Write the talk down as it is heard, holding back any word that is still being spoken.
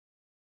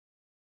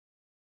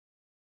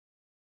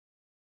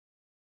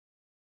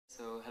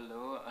So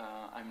hello,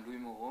 I'm Louis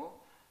Moreau.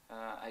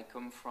 I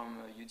come from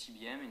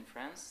UTBM in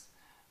France.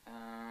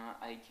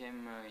 I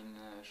came in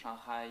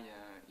Shanghai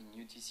in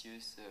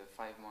UTSEUS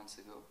 5 months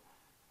ago.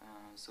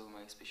 So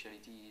my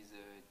specialty is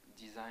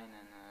design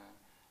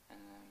and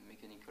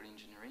mechanical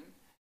engineering.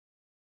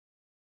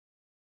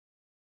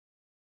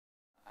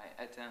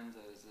 I attend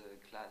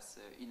the class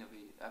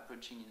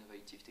Approaching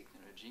Innovative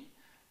Technology.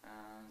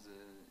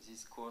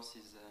 This course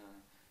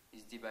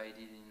is divided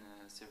in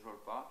several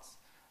parts,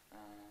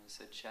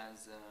 such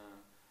as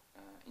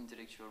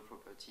intellectual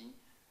property,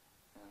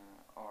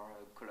 or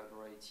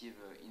collaborative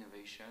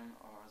innovation,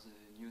 or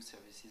the new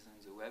services on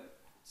the web.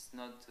 It's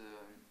not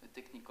a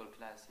technical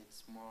class,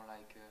 it's more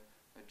like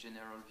a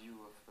general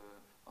view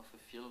of a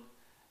field,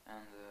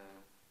 and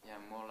yeah,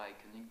 more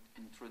like an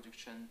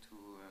introduction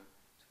to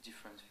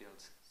different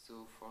fields.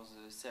 So for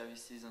the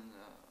services and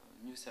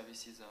new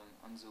services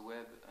on the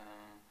web,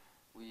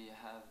 we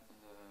have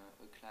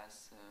a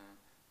class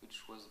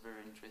which was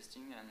very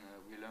interesting, and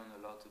we learned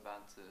a lot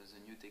about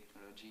the new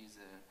technologies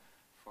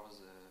for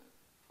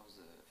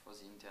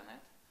the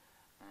internet.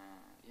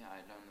 Yeah,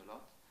 I learned a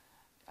lot.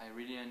 I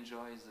really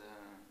enjoy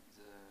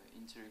the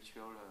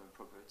intellectual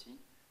property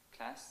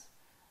class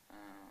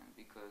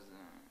because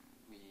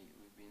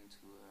we've been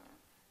to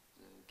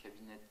the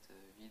cabinet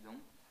Vidon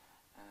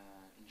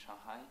in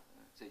Shanghai.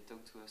 They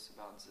talked to us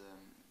about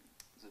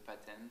the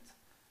patent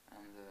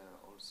and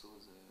also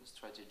the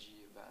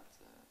strategy about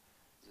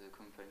the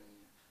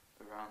company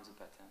around the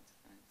patent,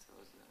 and it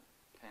was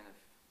kind of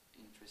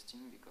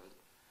interesting because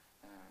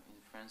in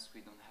France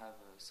we don't have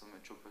so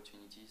much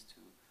opportunities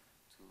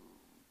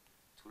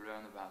to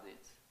learn about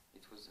it.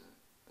 It was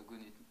a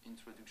good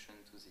introduction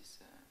to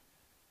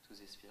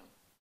this field.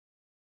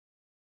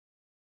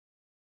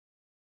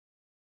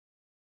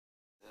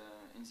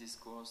 In this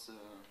course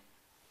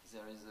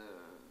there is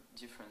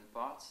different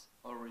parts,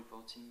 all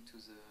reporting to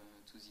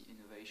the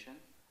innovation.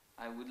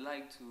 I would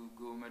like to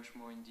go much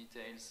more in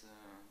details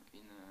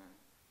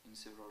in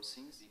several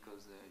things,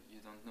 because you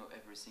don't know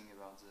everything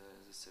about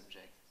the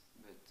subject,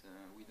 but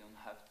we don't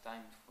have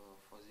time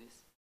for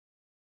this.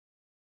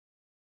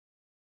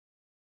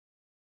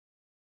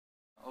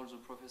 All the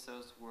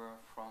professors were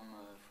from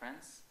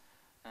France,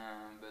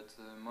 but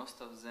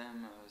most of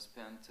them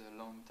spent a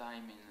long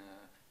time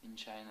in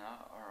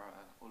China, or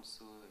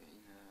also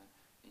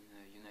in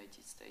the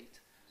United States.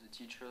 The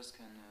teachers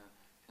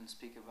can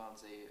speak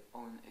about their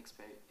own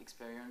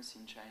experience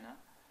in China.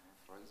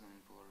 For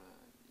example,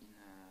 in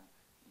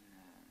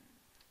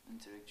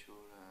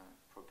intellectual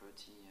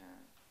property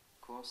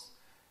course,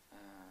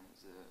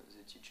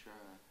 the teacher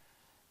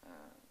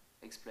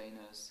explains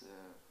us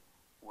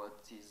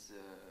what is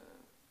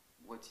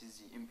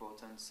the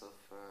importance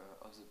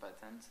of the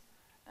patent,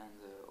 and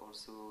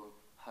also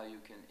how you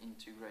can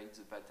integrate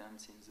the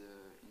patent in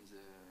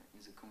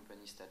the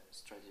company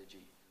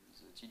strategy.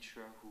 The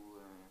teacher who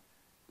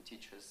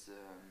teaches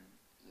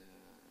the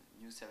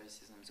new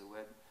services on the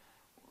web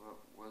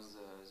was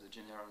the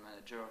general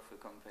manager of a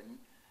company,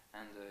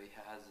 and he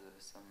has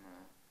some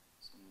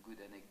good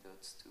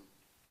anecdotes too.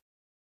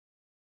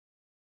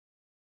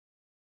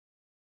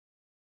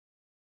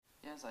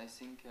 Yes, I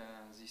think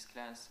this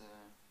class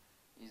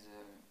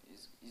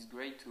is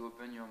great to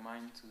open your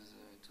mind to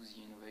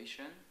the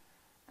innovation,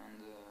 and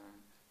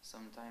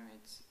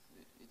sometimes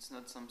it's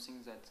not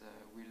something that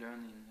we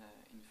learn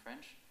in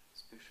French,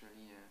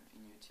 especially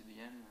in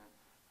UTBM.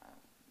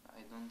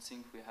 I don't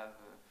think we have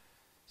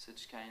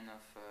such kind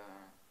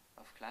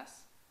of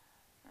class.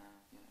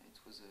 Yeah, it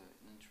was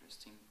an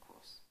interesting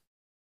course.